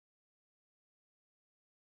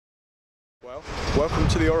Well, welcome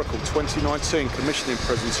to the Oracle 2019 commissioning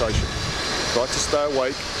presentation. Try to stay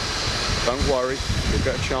awake, don't worry, you'll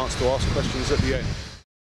get a chance to ask questions at the end.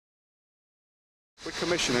 We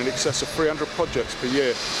commission in excess of 300 projects per year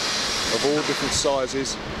of all different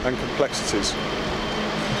sizes and complexities.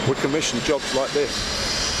 We commission jobs like this: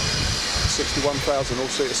 61,000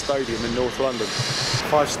 all-seater stadium in North London,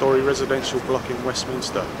 5-storey residential block in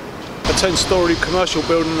Westminster, a 10-storey commercial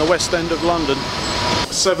building in the West End of London,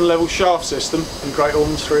 a 7-level shaft system in Great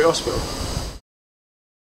Ormond Street Hospital.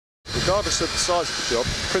 Regardless of the size of the job,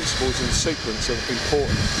 the principles and the sequence are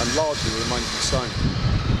important and largely remain the same.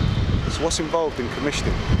 So what's involved in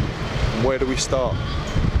commissioning and where do we start?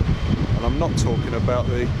 And I'm not talking about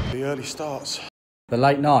the early starts. The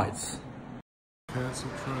late nights. Council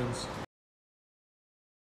trains.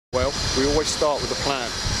 Well, we always start with a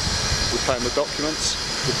plan. We plan the documents,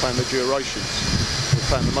 we plan the durations, we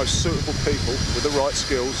plan the most suitable people with the right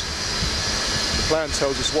skills. The plan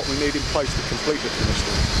tells us what we need in place to complete the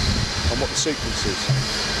commissioning and what the sequence is.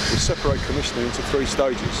 We separate commissioning into 3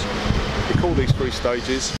 stages. We call these 3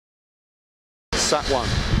 stages SAT 1,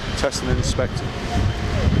 testing and inspecting;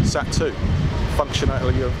 SAT 2,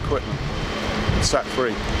 functionality of equipment; and SAT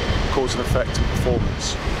 3, cause and effect and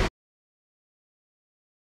performance.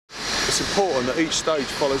 It's important that each stage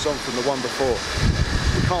follows on from the one before.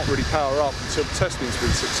 We can't really power up until the testing's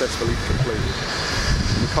been successfully completed.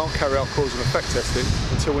 We can't carry out cause and effect testing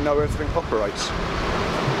until we know everything operates.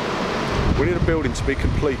 We need a building to be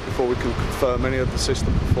complete before we can confirm any of the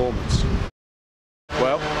system performance.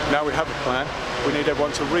 Well, now we have a plan, we need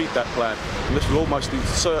everyone to read that plan, and this will almost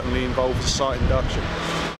certainly involve a site induction.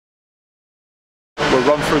 We'll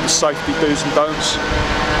run through the safety do's and don'ts.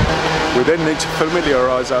 We then need to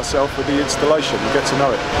familiarise ourselves with the installation and get to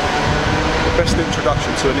know it. The best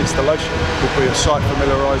introduction to an installation will be a site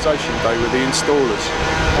familiarisation day with the installers.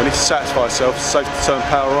 We need to satisfy ourselves it's safe to turn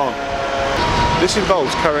power on. This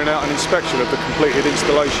involves carrying out an inspection of the completed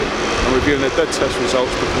installation and reviewing the dead test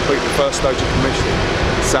results to complete the first stage of commissioning,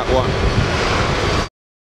 SAT 1.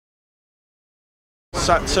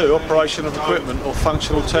 SAT 2, operation of equipment or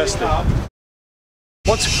functional testing.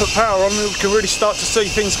 Once we put power on, we can really start to see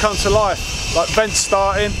things come to life, like vents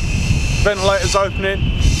starting, ventilators opening,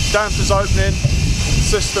 dampers opening,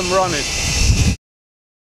 system running.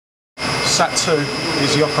 SAT 2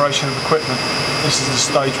 is the operation of equipment. This is the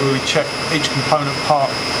stage where we check each component part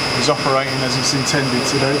is operating as it's intended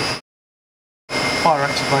to do. Fire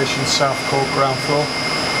activation, south core, ground floor.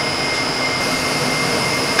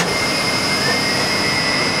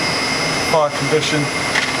 Fire condition.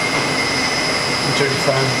 Duty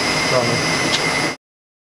fan running.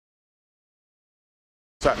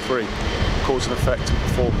 SAT 3, cause and effect and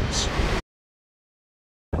performance.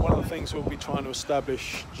 One of the things we'll be trying to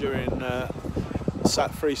establish during the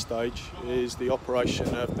SAT 3 stage is the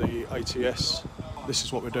operation of the ATS. This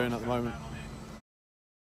is what we're doing at the moment.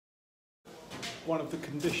 One of the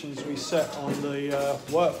conditions we set on the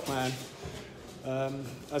work plan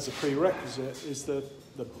as a prerequisite is that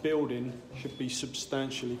the building should be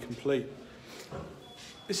substantially complete.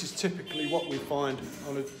 This is typically what we find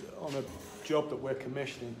on a job that we're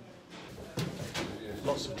commissioning.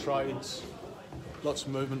 Lots of trades, lots of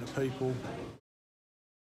movement of people.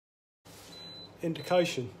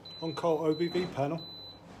 Indication on COLT OBV panel.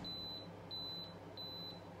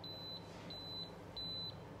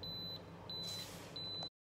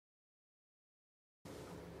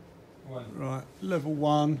 Right, level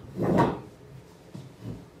 1,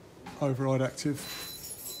 override active.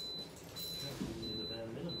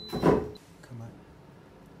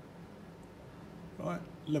 Right,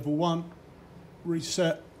 level 1,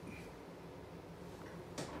 reset.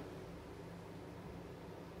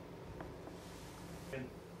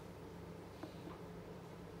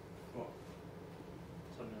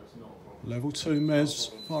 Level 2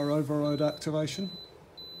 MES, fire override activation.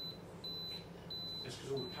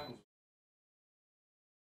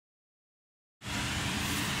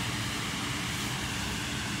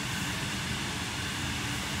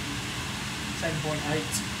 .8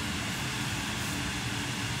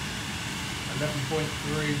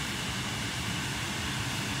 11.3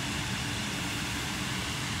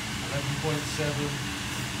 11.7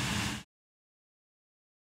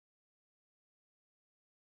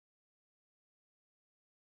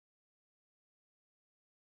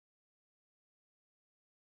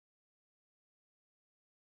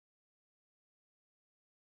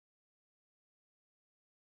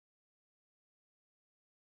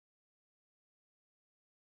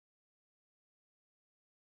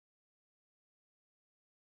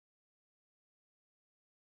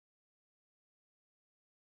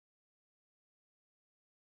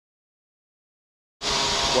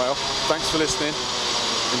 Well, thanks for listening.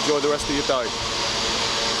 Enjoy the rest of your day.